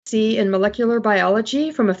in molecular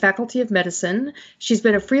biology from a faculty of medicine. She's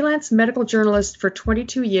been a freelance medical journalist for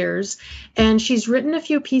 22 years, and she's written a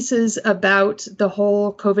few pieces about the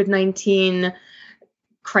whole COVID-19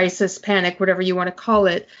 crisis, panic, whatever you want to call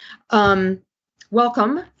it.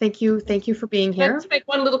 Welcome. Thank you for being here. Let's make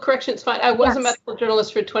one little correction. It's fine. I was a medical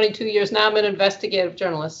journalist for 22 years. Now I'm an investigative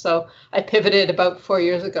journalist. So I pivoted about 4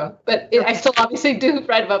 years ago. But I still obviously do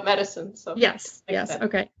write about medicine. So yes.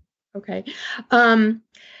 Okay.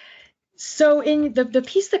 So in the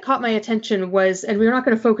piece that caught my attention was, and we're not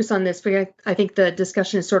going to focus on this, but I think the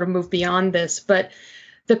discussion has sort of moved beyond this, but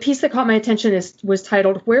the piece that caught my attention was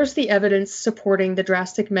titled, "Where's the Evidence Supporting the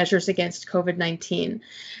Drastic Measures Against COVID-19?"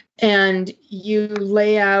 And you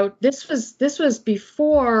lay out, this was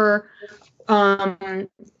before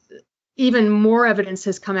even more evidence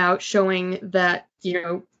has come out showing that,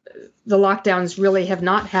 the lockdowns really have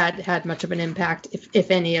not had much of an impact,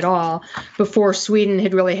 if any at all, before Sweden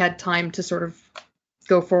had really had time to sort of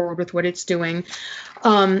go forward with what it's doing.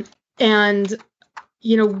 And,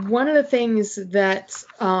 one of the things that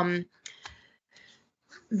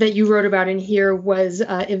that you wrote about in here was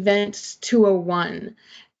Event 201.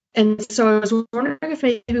 And so I was wondering if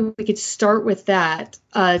maybe we could start with that,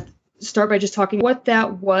 start by just talking what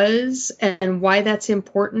that was and why that's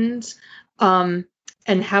important,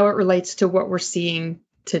 and how it relates to what we're seeing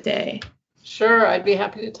today. Sure, I'd be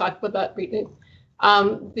happy to talk about that, Brittany.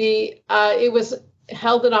 It was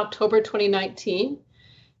held in October 2019,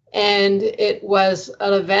 and it was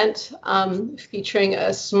an event featuring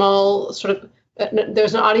a small sort of,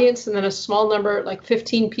 there's an audience and then a small number, like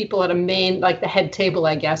 15 people at a main, like the head table,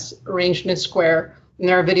 I guess, arranged in a square. And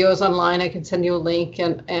there are videos online. I can send you a link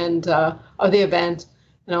and of the event,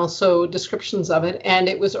 and also descriptions of it. And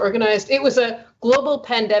it was organized. It was a global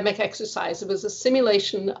pandemic exercise. It was a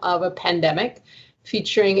simulation of a pandemic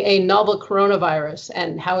featuring a novel coronavirus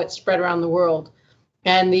and how it spread around the world.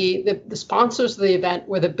 And the sponsors of the event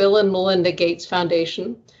were the Bill and Melinda Gates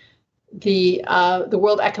Foundation, the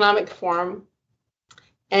World Economic Forum,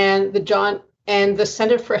 and the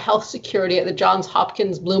Center for Health Security at the Johns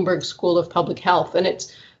Hopkins Bloomberg School of Public Health.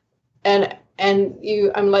 And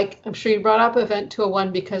I'm sure you brought up Event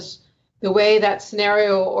 201 because the way that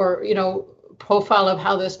scenario or, profile of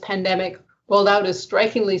how this pandemic rolled out is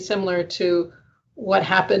strikingly similar to what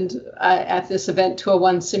happened at this Event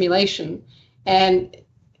 201 simulation, and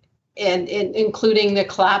including the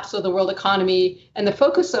collapse of the world economy. And the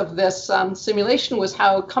focus of this simulation was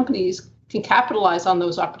how companies can capitalize on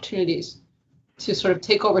those opportunities to sort of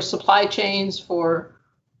take over supply chains for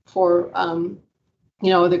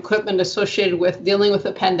the equipment associated with dealing with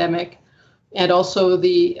the pandemic, and also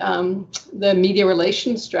the media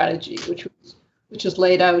relations strategy, which is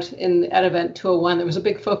laid out at Event 201. There was a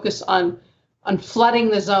big focus on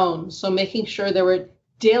flooding the zone, so making sure there were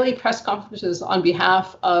daily press conferences on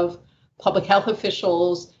behalf of public health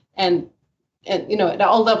officials and at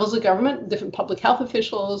all levels of government, different public health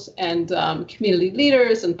officials and community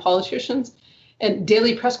leaders and politicians, and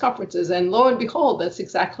daily press conferences. And lo and behold, that's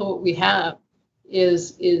exactly what we have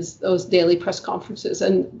is those daily press conferences.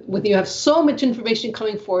 And when you have so much information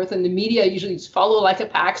coming forth, and the media usually just follow like a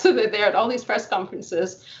pack, so they're there at all these press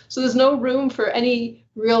conferences. So there's no room for any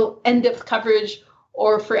real in-depth coverage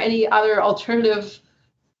or for any other alternative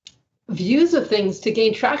views of things to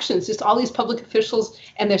gain traction. It's just all these public officials,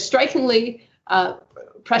 and they're strikingly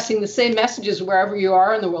pressing the same messages wherever you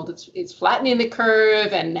are in the world. It's flattening the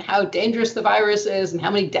curve and how dangerous the virus is and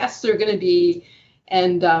how many deaths there are going to be.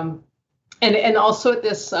 And also at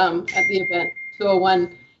this at the Event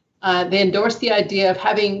 201, they endorsed the idea of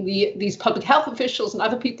having these public health officials and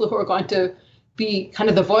other people who are going to be kind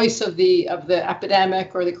of the voice of the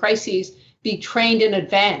epidemic or the crises be trained in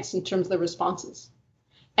advance in terms of the responses.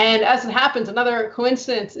 And as it happens, another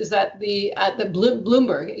coincidence is that the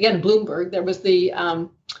Bloomberg, there was the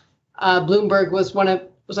Bloomberg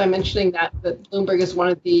was I mentioning that Bloomberg is one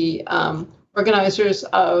of the organizers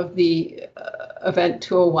of the Event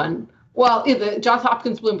 201. Well, the Johns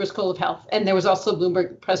Hopkins Bloomberg School of Health, and there was also a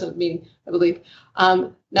Bloomberg president meeting, I believe.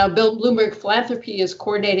 Now, Bill Bloomberg Philanthropy is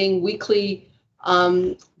coordinating weekly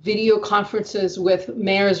video conferences with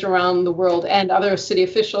mayors around the world and other city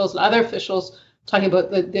officials and other officials talking about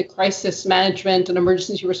the crisis management and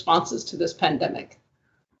emergency responses to this pandemic.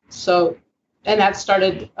 So, and that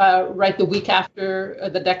started right the week after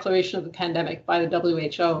the declaration of the pandemic by the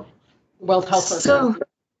WHO, World Health Organization.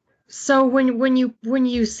 So when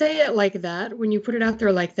you say it like that, when you put it out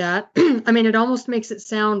there like that, I mean, it almost makes it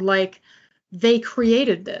sound like they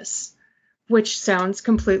created this, which sounds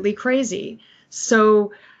completely crazy.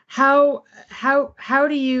 So how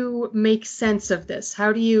do you make sense of this?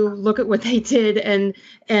 How do you look at what they did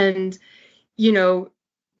and you know,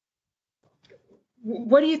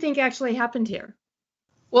 what do you think actually happened here?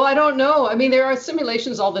 Well, I don't know. I mean, there are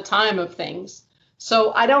simulations all the time of things.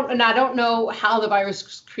 So I don't know how the virus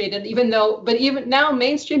was created, but even now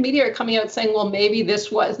mainstream media are coming out saying, well, maybe this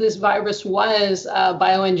virus was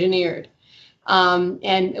bioengineered.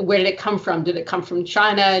 And where did it come from? Did it come from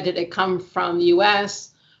China? Did it come from the US?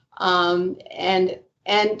 And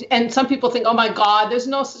some people think, oh my God, there's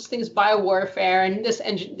no such thing as biowarfare and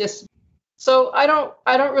this. So I don't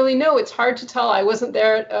really know. It's hard to tell. I wasn't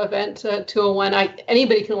there at event 201.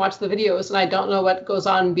 Anybody can watch the videos, and I don't know what goes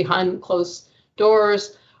on behind closed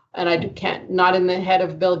doors. And not in the head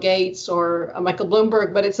of Bill Gates or Michael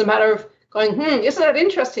Bloomberg, but it's a matter of going, isn't that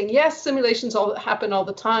interesting? Yes, simulations happen all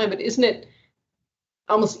the time, but isn't it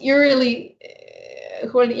almost an eerie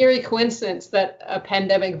coincidence that a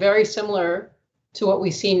pandemic very similar to what we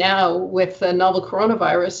see now with the novel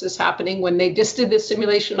coronavirus is happening when they just did this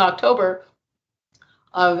simulation in October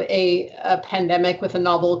of a pandemic with a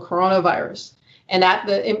novel coronavirus. And at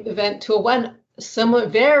the event 201,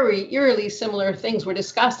 very eerily similar things were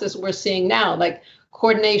discussed as we're seeing now, like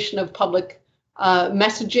coordination of public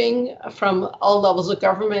messaging from all levels of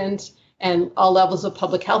government and all levels of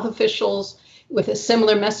public health officials with a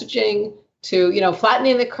similar messaging to,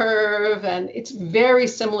 flattening the curve. And it's very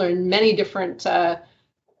similar in many different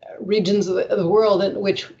regions of the world, in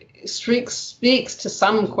which speaks to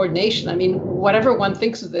some coordination. I mean, whatever one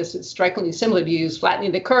thinks of this, it's strikingly similar to use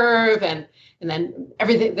flattening the curve and then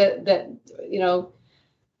everything that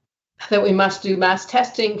we must do mass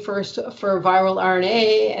testing first for viral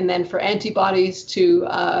RNA and then for antibodies to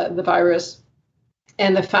the virus.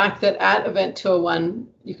 And the fact that at Event 201,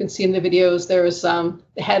 you can see in the videos, there's the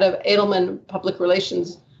head of Edelman Public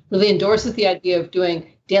Relations really endorses the idea of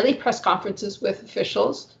doing daily press conferences with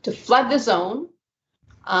officials to flood the zone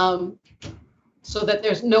so that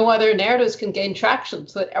there's no other narratives can gain traction.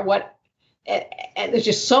 And there's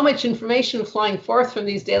just so much information flying forth from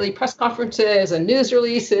these daily press conferences and news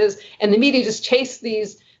releases, and the media just chase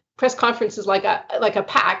these press conferences like a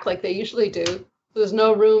pack, like they usually do. There's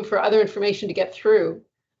no room for other information to get through.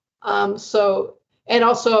 And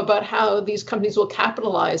also about how these companies will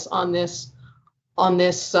capitalize on this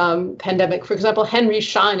pandemic. For example, Henry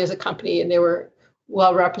Schein is a company, and they were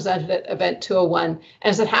well represented at Event 201.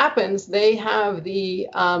 As it happens, they have the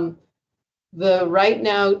right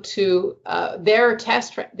now to their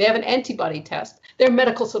test. They have an antibody test.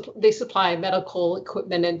 They supply medical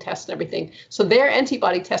equipment and tests and everything. So their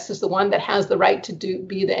antibody test is the one that has the right to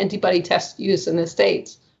be the antibody test used in the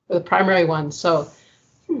States, or the primary one. So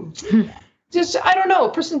just, I don't know,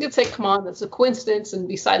 a person could say, come on, that's a coincidence. And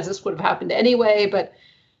besides, this would have happened anyway, but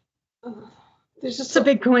there's just a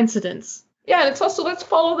big coincidence. Yeah. And it's also, let's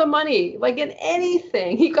follow the money. Like in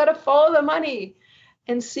anything, you got to follow the money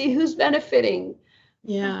and see who's benefiting.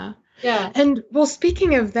 Yeah. Yeah. And well,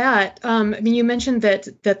 speaking of that, I mean, you mentioned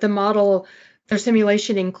that the model, their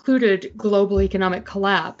simulation included global economic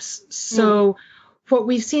collapse. So what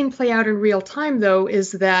we've seen play out in real time, though,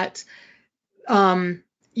 is that,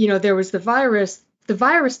 there was the virus. The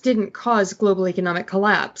virus didn't cause global economic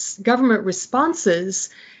collapse. Government responses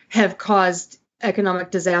have caused economic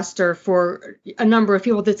disaster for a number of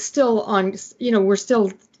people that's still on, we're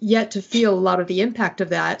still yet to feel a lot of the impact of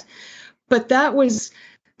that. But that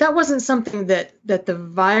wasn't something that the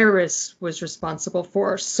virus was responsible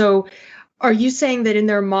for. So are you saying that in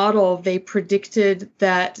their model, they predicted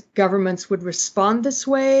that governments would respond this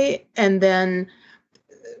way? And then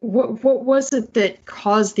what was it that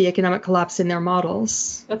caused the economic collapse in their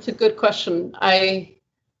models? That's a good question. Maybe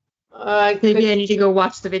I need to go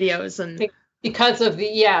watch the videos. And because of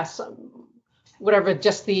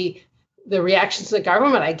just the reactions of the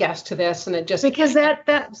government, I guess, to this. And it just, because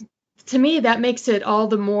that to me, that makes it all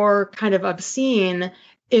the more kind of obscene.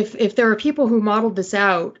 If there are people who modeled this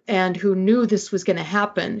out and who knew this was going to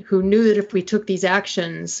happen, who knew that if we took these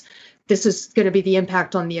actions, this is going to be the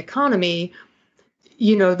impact on the economy,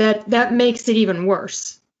 that makes it even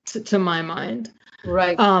worse to my mind.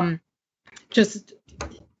 Right. Just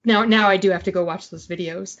now I do have to go watch those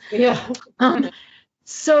videos. Yeah.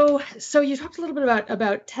 So you talked a little bit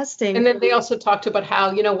about testing. And then they also talked about how,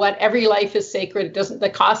 every life is sacred. The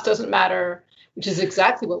cost doesn't matter, which is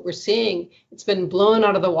exactly what we're seeing. It's been blown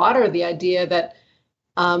out of the water, the idea that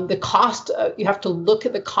the cost, you have to look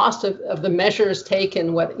at the cost of the measures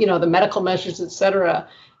taken, the medical measures, et cetera,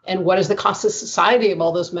 and what is the cost of society of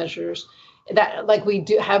all those measures, that like we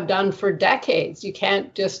have done for decades. You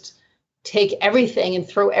can't just take everything and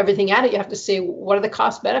throw everything at it. You have to say, what are the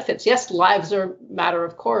cost benefits? Yes, lives are matter,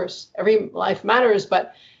 of course. Every life matters,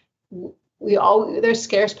 but there's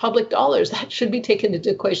scarce public dollars that should be taken into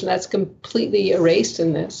equation. That's completely erased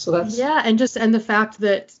in this. So that's and the fact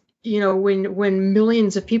that when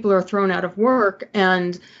millions of people are thrown out of work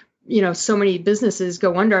and so many businesses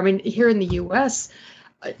go under. I mean, here in the U.S.,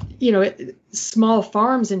 small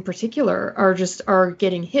farms in particular are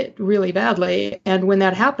getting hit really badly, and when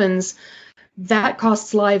that happens, that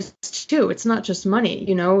costs lives too. It's not just money.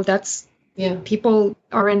 That's people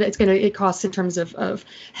are in. It costs in terms of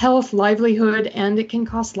health, livelihood, and it can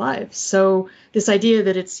cost lives. So this idea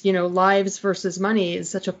that it's lives versus money is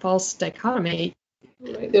such a false dichotomy.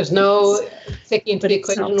 Right. There's no taking into the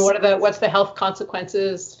equation what's the health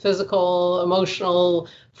consequences, physical, emotional,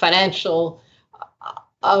 financial,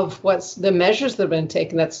 of what's the measures that have been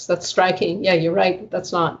taken. That's striking. Yeah, you're right.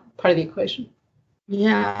 That's not part of the equation.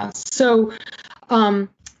 Yeah. So,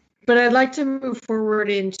 but I'd like to move forward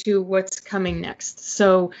into what's coming next.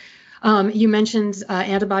 So, you mentioned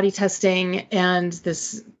antibody testing and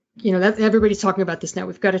this. That everybody's talking about this now.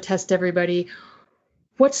 We've got to test everybody.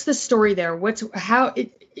 What's the story there?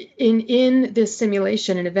 In this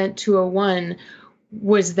simulation in Event 201,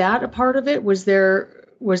 was that a part of it? Was there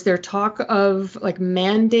talk of like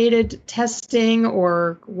mandated testing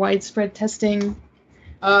or widespread testing?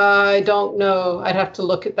 I don't know. I'd have to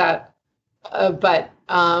look at that. But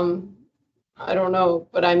I don't know.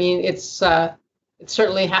 But I mean, it's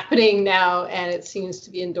certainly happening now, and it seems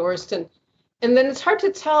to be endorsed. And then it's hard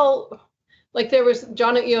to tell. Like there was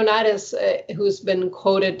John Ioannidis, who's been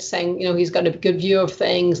quoted saying, he's got a good view of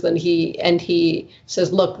things. Then he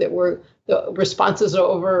says, look, that the responses are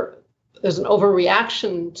over. There's an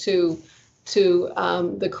overreaction to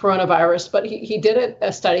the coronavirus. But he did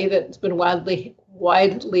a study that's been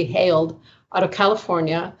widely hailed out of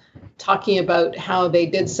California, talking about how they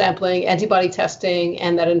did sampling, antibody testing,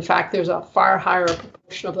 and that in fact there's a far higher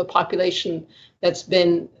proportion of the population that's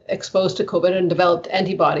been exposed to COVID and developed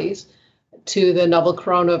antibodies to the novel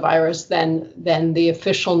coronavirus than the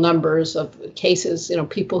official numbers of cases,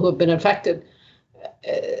 people who have been infected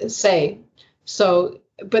say. So,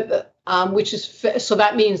 but so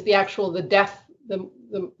that means the death,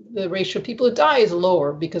 the ratio of people who die is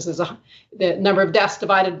lower because there's the number of deaths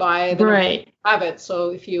divided by the number of have it.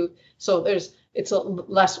 So it's a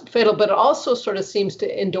less fatal, but it also sort of seems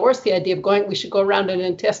to endorse the idea of we should go around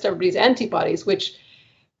and test everybody's antibodies, which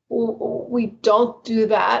we don't do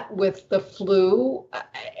that with the flu.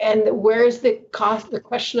 And where's the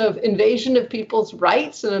question of invasion of people's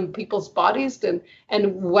rights and people's bodies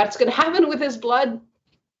and what's going to happen with his blood?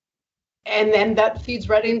 And then that feeds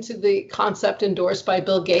right into the concept endorsed by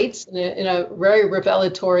Bill Gates in a very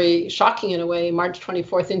revelatory, shocking in a way, March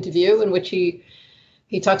 24th interview in which he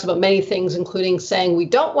talks about many things, including saying we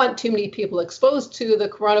don't want too many people exposed to the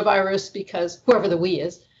coronavirus because whoever the we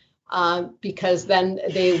is, because then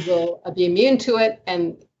they will be immune to it.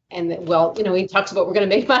 And he talks about we're going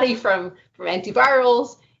to make money from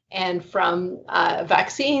antivirals and from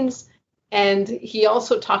vaccines. And he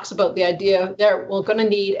also talks about the idea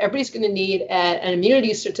everybody's going to need an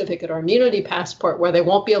immunity certificate or immunity passport where they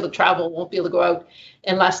won't be able to travel, won't be able to go out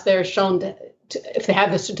unless they're shown if they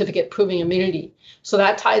have the certificate proving immunity. So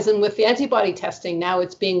that ties in with the antibody testing. Now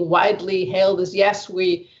it's being widely hailed as, yes,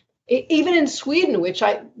 even in Sweden, which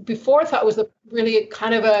I before thought was really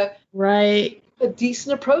kind of a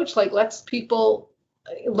decent approach, like let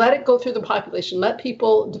it go through the population, let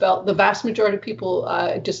people develop. The vast majority of people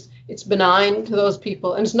it's benign to those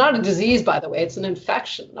people. And it's not a disease, by the way, it's an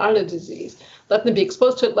infection, not a disease. Let them be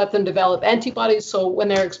exposed to it, let them develop antibodies. So when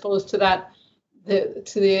they're exposed to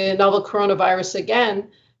the novel coronavirus again,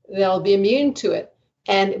 they'll be immune to it.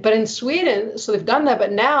 But in Sweden, so they've done that,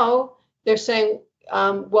 but now they're saying,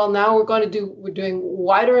 now we're doing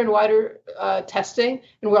wider and wider testing,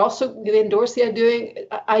 and we're also going to endorse the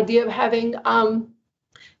idea of having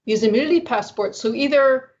these immunity passports. So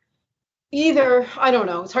either I don't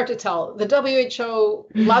know, it's hard to tell. The WHO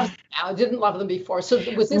loves them now, didn't love them before. So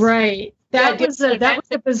was this right? That was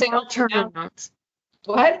a bizarre turnaround.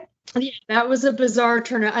 What? Yeah, that was a bizarre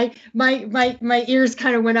turnaround. My ears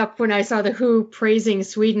kind of went up when I saw the WHO praising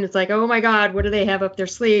Sweden. It's like, oh my God, what do they have up their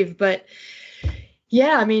sleeve? But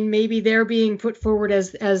yeah, I mean, maybe they're being put forward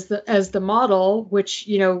as the model, which,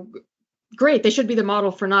 great. They should be the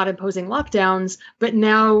model for not imposing lockdowns, but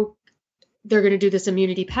now they're going to do this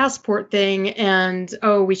immunity passport thing, and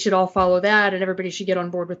we should all follow that, and everybody should get on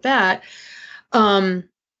board with that.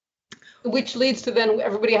 Which leads to then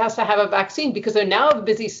everybody has to have a vaccine, because they're now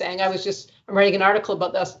busy saying, I'm writing an article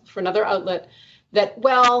about this for another outlet, that,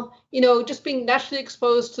 well, just being naturally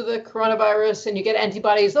exposed to the coronavirus and you get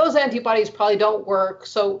antibodies, those antibodies probably don't work.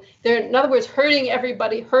 So they're, in other words, hurting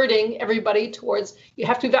everybody towards you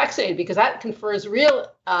have to be vaccinated because that confers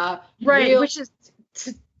real. Which is.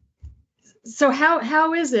 So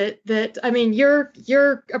how is it that, I mean, you're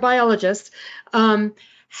a biologist.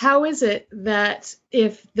 How is it that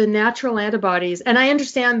if the natural antibodies, and I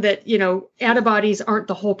understand that, antibodies aren't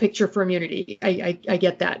the whole picture for immunity. I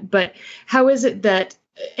get that. But how is it that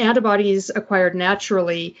antibodies acquired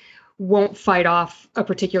naturally won't fight off a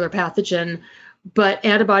particular pathogen, but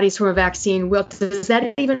antibodies from a vaccine will? Does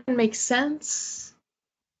that even make sense?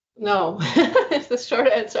 No, it's the short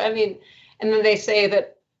answer. I mean, and then they say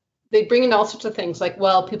that they bring in all sorts of things like,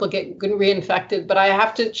 well, people get reinfected, but I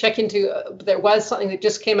have to check into, there was something that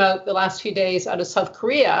just came out the last few days out of South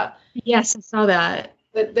Korea. Yes, I saw that.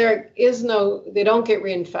 That they don't get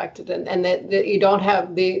reinfected and that you don't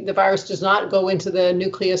have, the virus does not go into the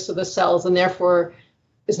nucleus of the cells and therefore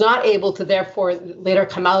is not able to therefore later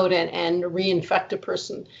come out and reinfect a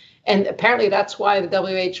person. And apparently that's why the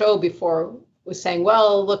WHO before was saying,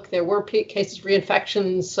 well, look, there were cases of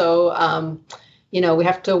reinfections, so, we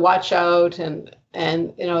have to watch out and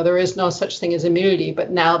there is no such thing as immunity.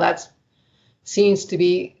 But now that seems to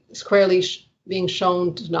be squarely being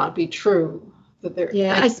shown to not be true. That there,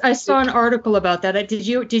 yeah, I saw an article about that. Did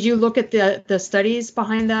you look at the studies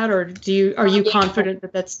behind that, or are you confident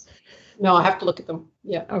that that's? No, I have to look at them.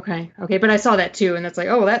 Yeah. Okay, but I saw that too, and that's like,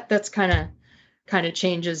 oh, that's kind of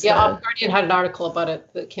changes. Yeah, Guardian had an article about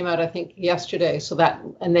it that came out, I think, yesterday. So that,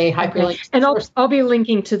 and they hyperlinked. Okay. And I'll be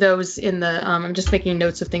linking to those in the. I'm just making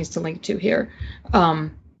notes of things to link to here.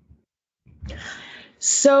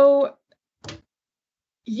 So,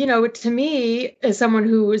 to me, as someone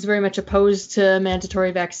who is very much opposed to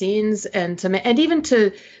mandatory vaccines and even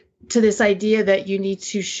to this idea that you need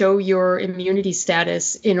to show your immunity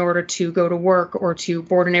status in order to go to work or to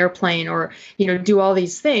board an airplane or do all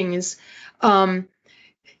these things. How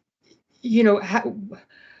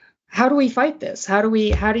do we fight this? What do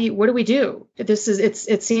we do?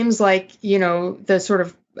 It seems like, the sort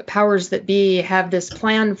of powers that be have this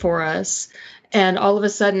plan for us. And all of a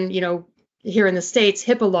sudden, here in the States,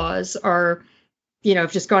 HIPAA laws are,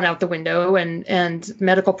 have just gone out the window and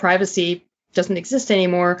medical privacy doesn't exist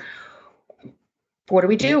anymore. What do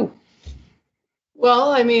we do? Well,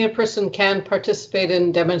 I mean, a person can participate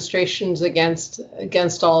in demonstrations against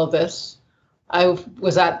all of this. I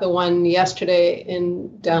was at the one yesterday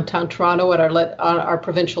in downtown Toronto at our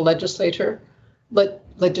provincial legislature,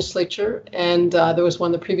 and there was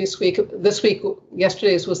one the previous week. This week,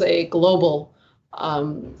 yesterday's was a global.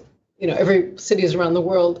 Every city is around the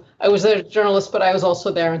world. I was a journalist, but I was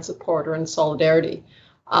also there in support or in solidarity,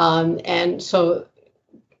 and so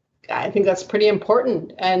I think that's pretty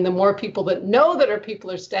important. And the more people that know that our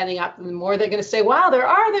people are standing up, the more they're going to say, "Wow, there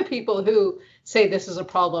are other people who say this is a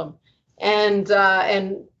problem." And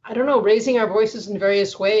I don't know, raising our voices in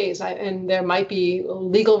various ways. And there might be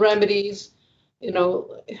legal remedies,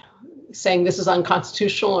 saying this is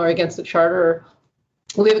unconstitutional or against the charter.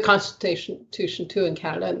 We have a constitution too in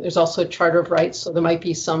Canada, and there's also a Charter of Rights. So there might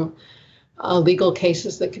be some legal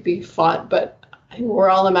cases that could be fought. But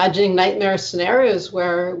we're all imagining nightmare scenarios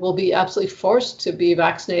where we'll be absolutely forced to be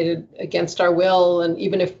vaccinated against our will. And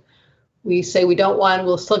even if we say we don't want,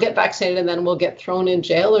 we'll still get vaccinated and then we'll get thrown in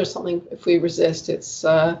jail or something if we resist. It's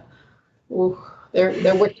they're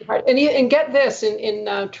working hard. And get this,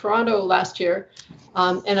 in Toronto last year,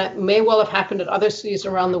 and it may well have happened at other cities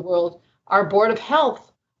around the world, our Board of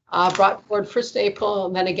Health brought forward 1st April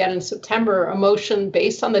and then again in September a motion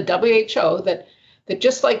based on the WHO that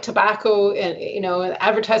just like tobacco and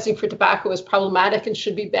advertising for tobacco is problematic and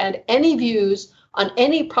should be banned, any views on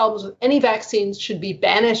any problems with any vaccines should be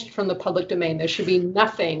banished from the public domain. There should be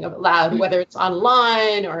nothing allowed, whether it's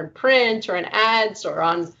online or in print or in ads or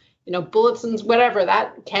on, bulletins, whatever.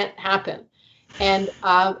 That can't happen. And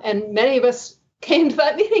many of us came to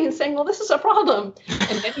that meeting and saying, well, this is a problem.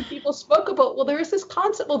 And many people spoke about, well, there is this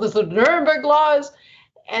concept, well, there's the Nuremberg laws,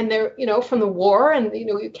 and they're, from the war, and,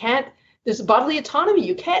 you can't, there's bodily autonomy.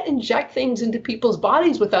 You can't inject things into people's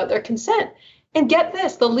bodies without their consent. And get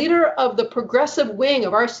this, the leader of the progressive wing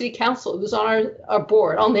of our city council, who's on our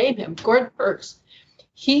board, I'll name him, Gordon Perks,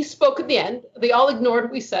 he spoke at the end. They all ignored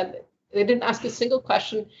what we said. They didn't ask a single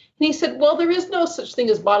question. And he said, well, there is no such thing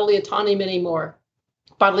as bodily autonomy anymore,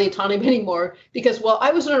 because, well,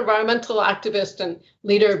 I was an environmental activist and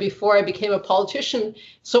leader before I became a politician.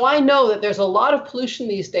 So I know that there's a lot of pollution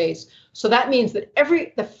these days. So that means that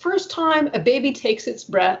the first time a baby takes its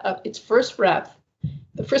first breath,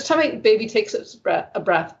 the first time a baby takes a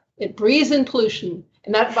breath, it breathes in pollution,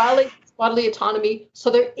 and that violates its bodily autonomy.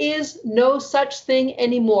 So there is no such thing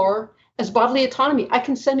anymore as bodily autonomy. I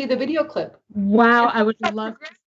can send you the video clip. Wow, I would love to